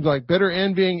 it seems like, bitter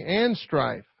envying and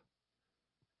strife.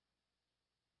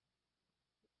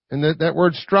 And that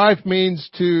word strife means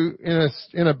to,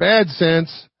 in a bad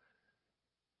sense,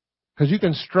 because you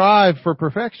can strive for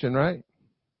perfection, right?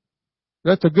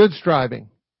 That's a good striving,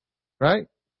 right?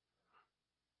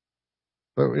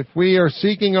 But if we are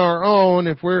seeking our own,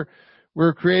 if we're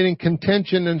creating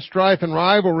contention and strife and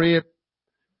rivalry,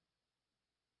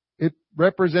 it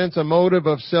represents a motive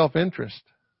of self-interest.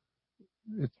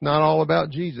 It's not all about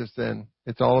Jesus then.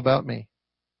 It's all about me.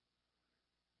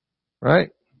 Right?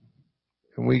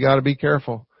 And we got to be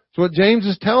careful. So what James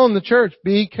is telling the church,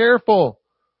 be careful.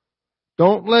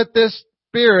 Don't let this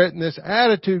spirit and this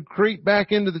attitude creep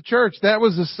back into the church. That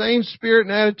was the same spirit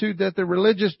and attitude that the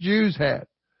religious Jews had.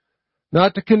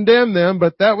 Not to condemn them,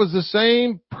 but that was the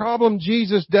same problem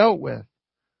Jesus dealt with.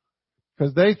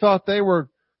 Because they thought they were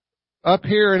up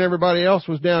here and everybody else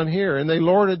was down here. And they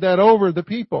lorded that over the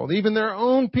people, even their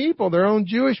own people, their own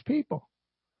Jewish people.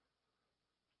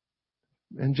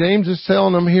 And James is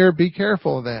telling them here, be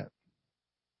careful of that.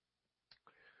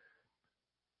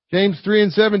 James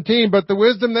 3:17, but the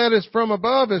wisdom that is from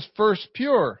above is first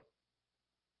pure.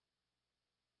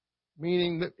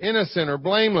 Meaning innocent or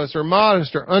blameless or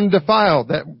modest or undefiled.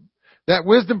 That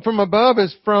wisdom from above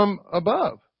is from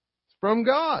above. It's from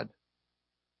God.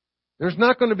 There's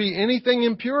not going to be anything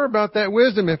impure about that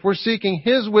wisdom if we're seeking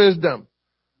His wisdom.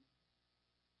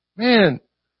 Man,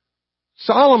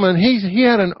 Solomon, he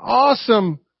had an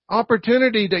awesome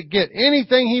opportunity to get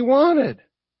anything he wanted.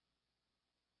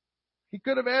 He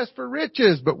could have asked for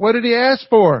riches, but what did he ask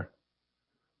for?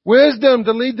 Wisdom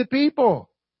to lead the people.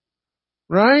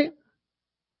 Right?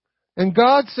 And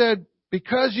God said,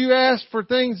 because you asked for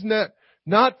things that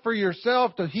not for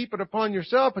yourself to heap it upon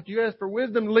yourself, but you asked for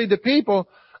wisdom to lead the people,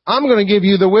 I'm going to give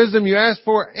you the wisdom you asked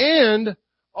for and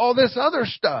all this other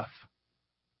stuff.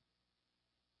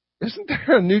 Isn't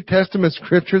there a New Testament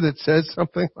scripture that says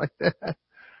something like that?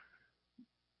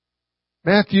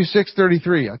 Matthew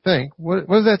 6:33, I think. What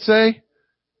does that say?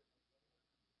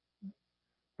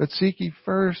 But seek ye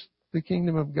first the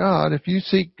kingdom of God. If you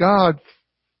seek God,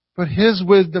 put His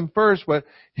wisdom first. What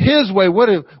His way? What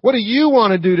do you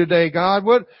want to do today, God?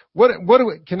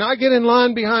 Can I get in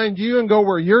line behind you and go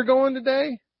where you're going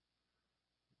today?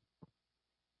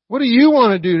 What do you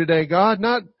want to do today, God?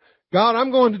 Not, God,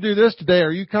 I'm going to do this today.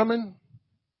 Are you coming?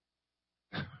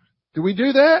 Do we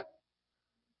do that?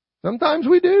 Sometimes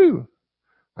we do.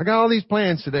 I got all these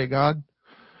plans today, God,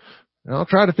 and I'll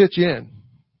try to fit you in.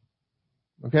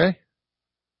 Okay?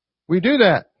 We do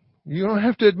that. You don't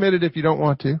have to admit it if you don't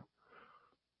want to.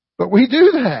 But we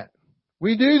do that.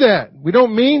 We do that. We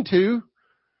don't mean to.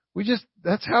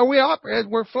 That's how we operate.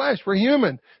 We're flesh. We're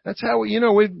human. That's how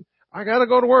I gotta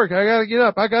go to work. I gotta get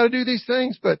up. I gotta do these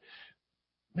things. But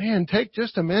man, take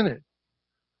just a minute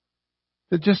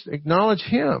to just acknowledge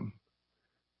Him,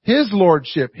 His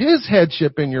lordship, His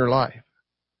headship in your life.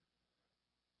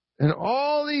 And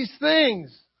all these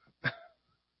things.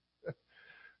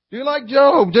 Do like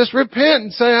Job. Just repent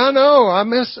and say, I know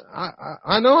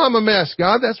I'm a mess,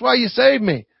 God. That's why you saved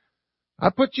me. I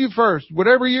put you first.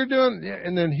 Whatever you're doing,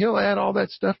 and then He'll add all that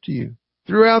stuff to you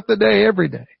throughout the day, every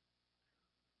day.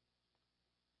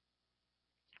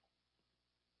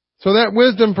 So that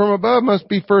wisdom from above must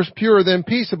be first pure, then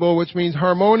peaceable, which means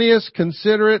harmonious,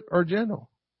 considerate, or gentle.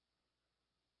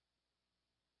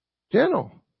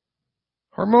 Gentle.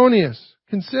 Harmonious.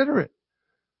 Considerate.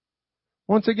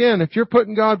 Once again, if you're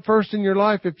putting God first in your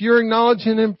life, if you're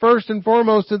acknowledging Him first and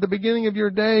foremost at the beginning of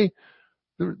your day,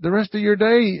 the rest of your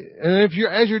day, and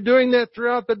as you're doing that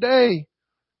throughout the day,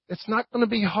 it's not going to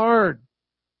be hard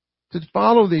to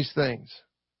follow these things.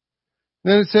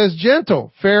 Then it says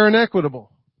gentle, fair, and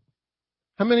equitable.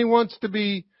 How many wants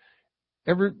people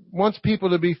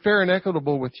to be fair and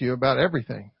equitable with you about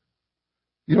everything?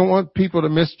 You don't want people to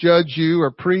misjudge you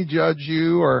or prejudge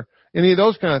you or any of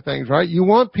those kind of things, right? You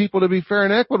want people to be fair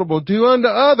and equitable. Do unto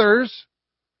others.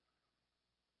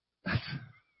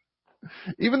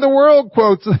 Even the world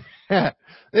quotes that.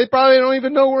 They probably don't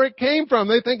even know where it came from.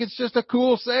 They think it's just a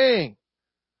cool saying.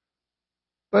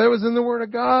 But it was in the Word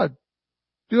of God.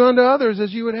 Do unto others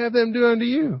as you would have them do unto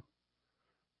you.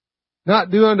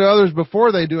 Not do unto others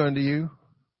before they do unto you.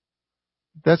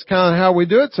 That's kind of how we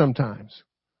do it sometimes.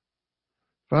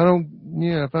 If I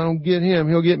don't get him,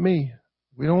 he'll get me.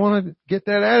 We don't want to get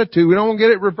that attitude. We don't want to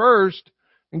get it reversed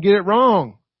and get it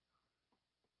wrong.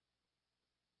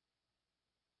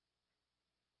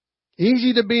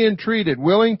 Easy to be entreated,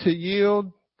 willing to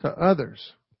yield to others,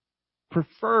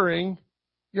 preferring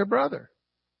your brother.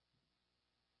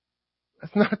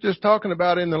 That's not just talking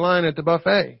about in the line at the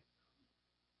buffet.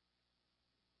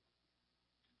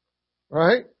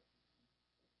 Right?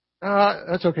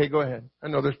 That's okay. Go ahead. I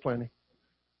know there's plenty.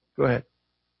 Go ahead.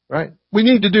 Right? We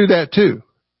need to do that too.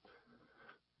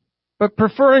 But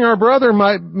preferring our brother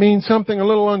might mean something a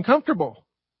little uncomfortable.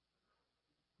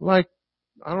 Like,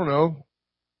 I don't know,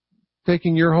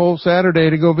 taking your whole Saturday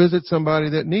to go visit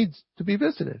somebody that needs to be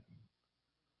visited.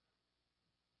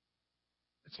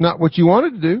 It's not what you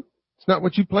wanted to do. It's not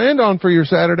what you planned on for your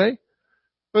Saturday.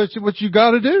 But it's what you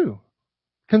got to do.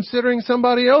 Considering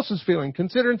somebody else's feeling,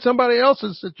 considering somebody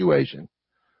else's situation.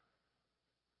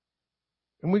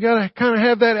 And we got to kind of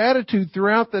have that attitude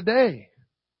throughout the day.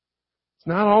 It's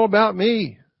not all about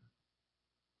me.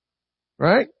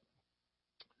 Right?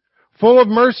 Full of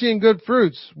mercy and good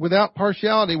fruits, without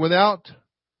partiality, without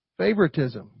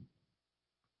favoritism.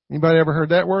 Anybody ever heard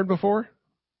that word before?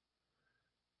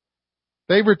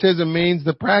 Favoritism means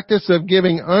the practice of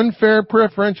giving unfair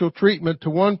preferential treatment to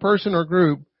one person or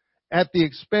group at the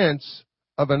expense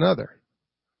of another.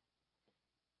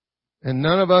 And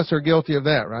none of us are guilty of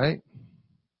that, right?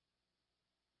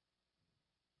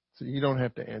 So you don't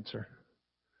have to answer.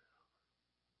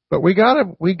 But we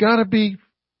gotta be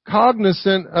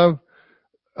cognizant of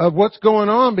what's going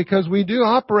on, because we do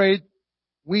operate,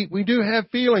 we do have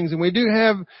feelings, and we do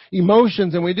have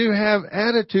emotions, and we do have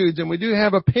attitudes, and we do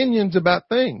have opinions about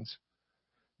things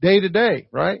day to day,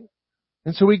 right?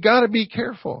 And so we gotta be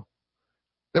careful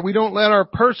that we don't let our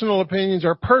personal opinions,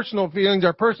 our personal feelings,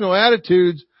 our personal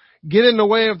attitudes get in the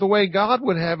way of the way God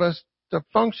would have us to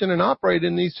function and operate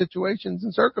in these situations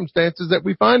and circumstances that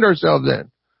we find ourselves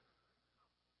in.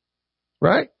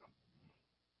 Right?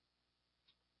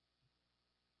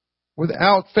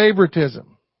 Without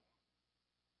favoritism.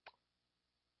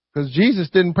 Because Jesus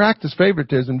didn't practice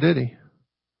favoritism, did he?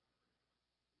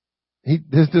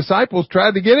 His disciples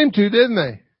tried to get him to, didn't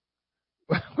they?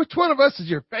 Which one of us is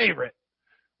your favorite?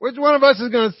 Which one of us is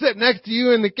going to sit next to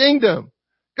you in the kingdom?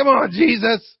 Come on,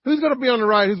 Jesus. Who's going to be on the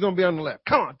right? Who's going to be on the left?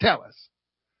 Come on, tell us.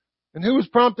 And who was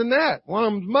prompting that? One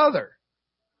of them's mother.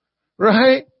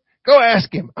 Right? Go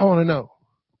ask him. I want to know.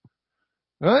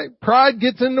 Right? Pride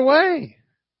gets in the way.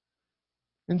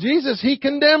 And Jesus, he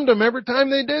condemned them every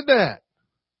time they did that.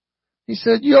 He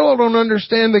said, you all don't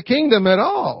understand the kingdom at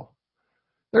all.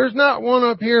 There's not one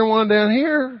up here and one down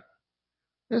here.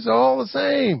 It's all the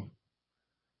same.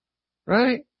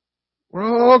 Right? We're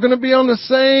all going to be on the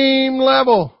same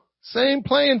level, same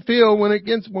playing field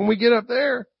when we get up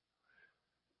there.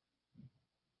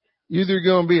 Either you're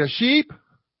going to be a sheep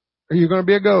or you're going to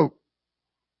be a goat.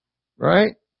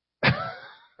 Right?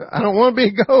 I don't want to be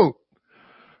a goat.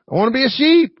 I want to be a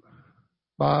sheep.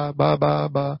 Ba, ba, ba,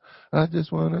 ba. I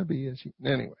just want to be a sheep.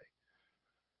 Anyway.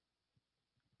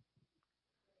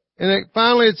 And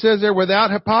finally it says there,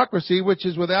 without hypocrisy, which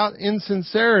is without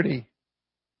insincerity.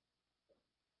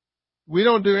 We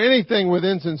don't do anything with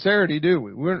insincerity, do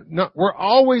we? We're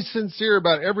always sincere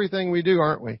about everything we do,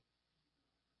 aren't we?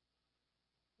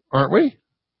 Aren't we?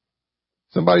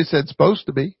 Somebody said supposed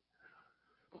to be.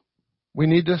 We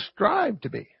need to strive to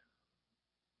be.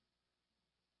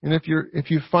 And if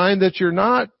you find that you're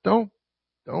not, don't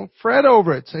fret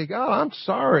over it. Say, God, I'm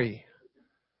sorry.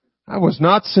 I was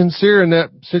not sincere in that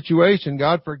situation.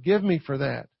 God, forgive me for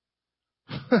that.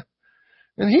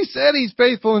 And He said He's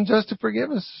faithful and just to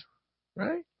forgive us.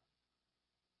 Right?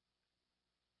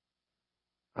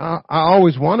 I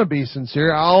always want to be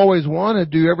sincere. I always want to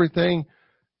do everything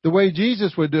the way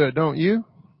Jesus would do it, don't you?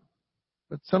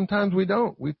 But sometimes we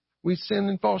don't. We sin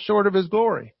and fall short of His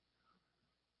glory.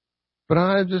 But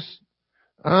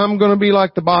I'm going to be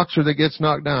like the boxer that gets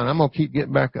knocked down. I'm going to keep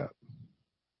getting back up.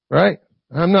 Right?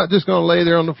 I'm not just going to lay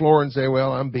there on the floor and say,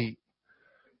 well, I'm beat.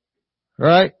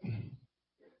 Right?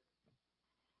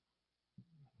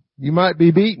 You might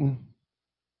be beaten.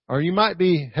 Or you might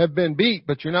have been beat,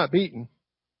 but you're not beaten.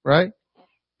 Right?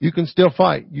 You can still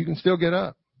fight. You can still get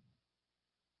up.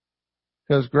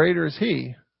 Because greater is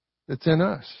He that's in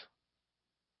us.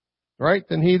 Right?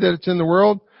 Than he that's in the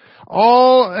world.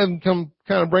 And kind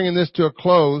of bringing this to a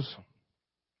close.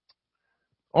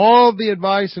 All the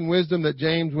advice and wisdom that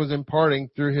James was imparting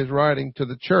through his writing to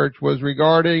the church was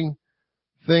regarding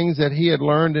things that he had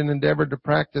learned and endeavored to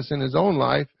practice in his own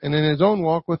life and in his own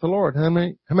walk with the Lord. How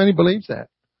many believes that?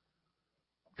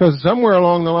 Because somewhere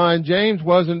along the line, James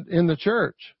wasn't in the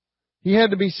church. He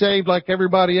had to be saved like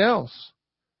everybody else.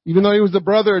 Even though he was the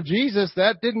brother of Jesus,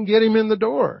 that didn't get him in the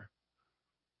door.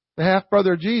 The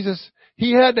half-brother of Jesus,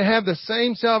 he had to have the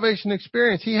same salvation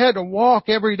experience. He had to walk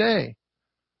every day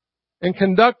and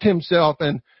conduct himself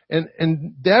and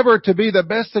endeavor to be the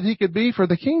best that he could be for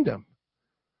the kingdom.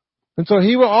 And so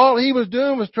all he was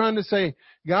doing was trying to say,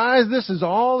 guys, this is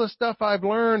all the stuff I've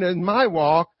learned in my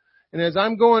walk. And as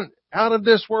I'm going out of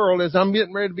this world, as I'm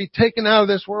getting ready to be taken out of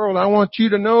this world, I want you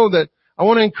to know that I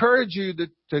want to encourage you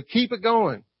to keep it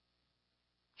going.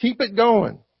 Keep it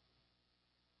going.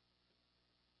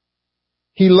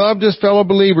 He loved his fellow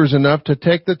believers enough to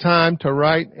take the time to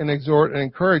write and exhort and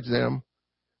encourage them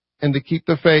and to keep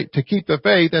the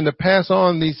faith and to pass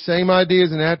on these same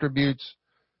ideas and attributes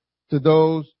to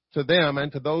them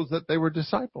and to those that they were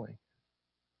discipling.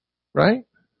 Right?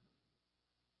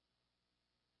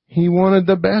 He wanted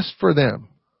the best for them.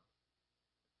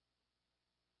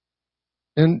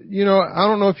 And, I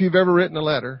don't know if you've ever written a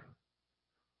letter.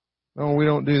 No, we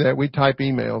don't do that. We type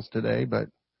emails today, but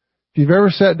if you've ever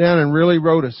sat down and really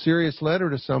wrote a serious letter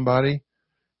to somebody,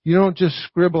 you don't just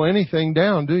scribble anything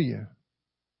down, do you?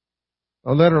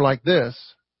 A letter like this,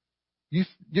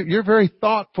 you're very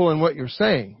thoughtful in what you're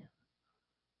saying.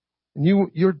 And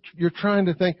you're trying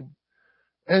to think,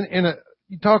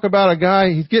 you talk about a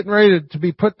guy, he's getting ready to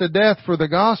be put to death for the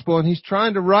gospel, and he's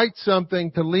trying to write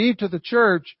something to leave to the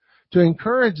church to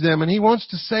encourage them, and he wants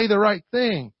to say the right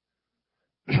thing.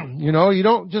 You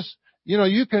don't just,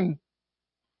 you can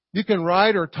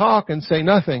write or talk and say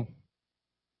nothing.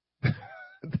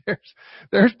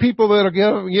 There's people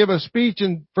that'll give a speech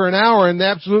for an hour and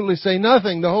absolutely say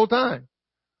nothing the whole time.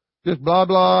 Just blah,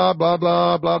 blah, blah,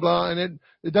 blah, blah, blah. And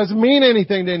it doesn't mean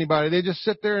anything to anybody. They just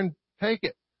sit there and take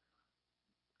it.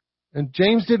 And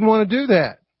James didn't want to do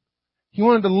that. He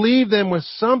wanted to leave them with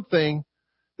something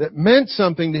that meant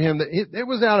something to him, that it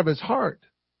was out of his heart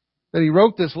that he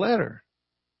wrote this letter.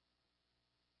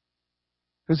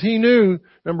 Because he knew,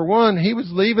 number one, he was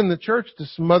leaving the church to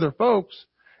some other folks,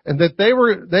 and that they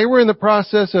were in the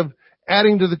process of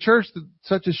adding to the church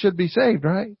such as should be saved,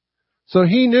 right? So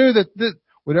he knew that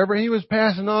whatever he was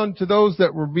passing on to those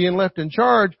that were being left in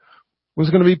charge was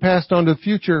going to be passed on to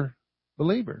future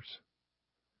believers.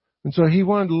 And so he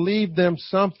wanted to leave them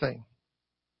something.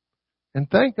 And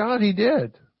thank God he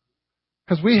did.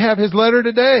 Because we have his letter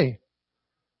today.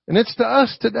 And it's to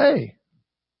us today.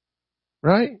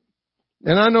 Right?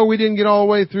 And I know we didn't get all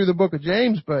the way through the book of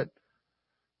James, but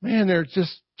man, there's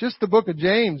just the book of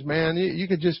James, man. You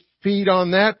could just feed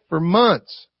on that for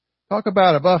months. Talk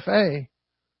about a buffet.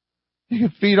 You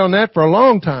could feed on that for a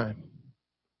long time.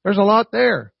 There's a lot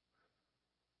there.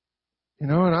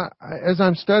 And as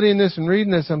I'm studying this and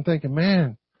reading this, I'm thinking,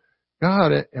 man,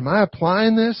 God, am I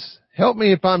applying this? Help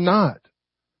me if I'm not.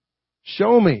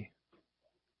 Show me.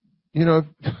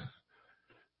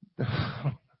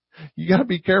 You gotta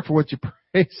be careful what you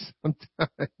pray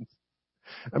sometimes.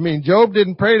 I mean, Job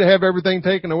didn't pray to have everything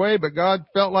taken away, but God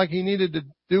felt like he needed to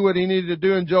do what he needed to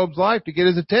do in Job's life to get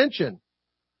his attention.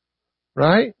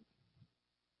 Right?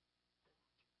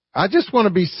 I just want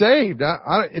to be saved.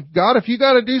 If you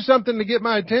got to do something to get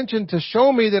my attention to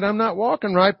show me that I'm not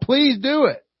walking right, please do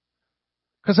it.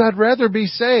 Because I'd rather be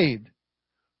saved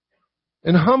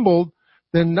and humbled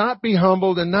than not be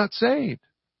humbled and not saved.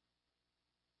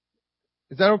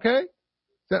 Is that okay?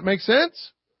 Does that make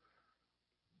sense?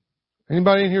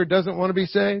 Anybody in here doesn't want to be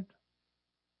saved?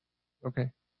 Okay.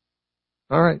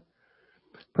 All right.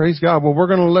 Praise God. Well, we're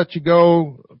going to let you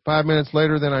go 5 minutes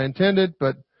later than I intended,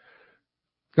 but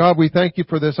God, we thank you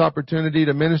for this opportunity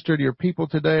to minister to your people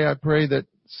today. I pray that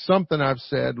something I've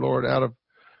said, Lord, out of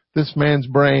this man's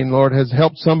brain, Lord, has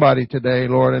helped somebody today,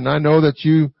 Lord. And I know that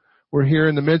you were here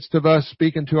in the midst of us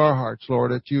speaking to our hearts,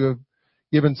 Lord, that you have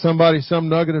given somebody some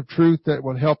nugget of truth that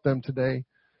will help them today.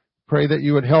 Pray that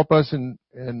you would help us and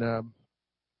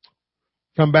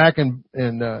come back and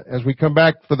as we come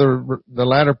back for the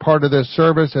latter part of this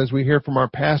service, as we hear from our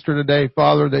pastor today,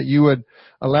 Father, that you would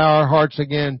allow our hearts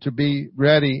again to be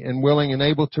ready and willing and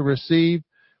able to receive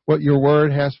what your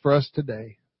word has for us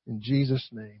today. In Jesus'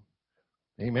 name,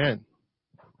 amen.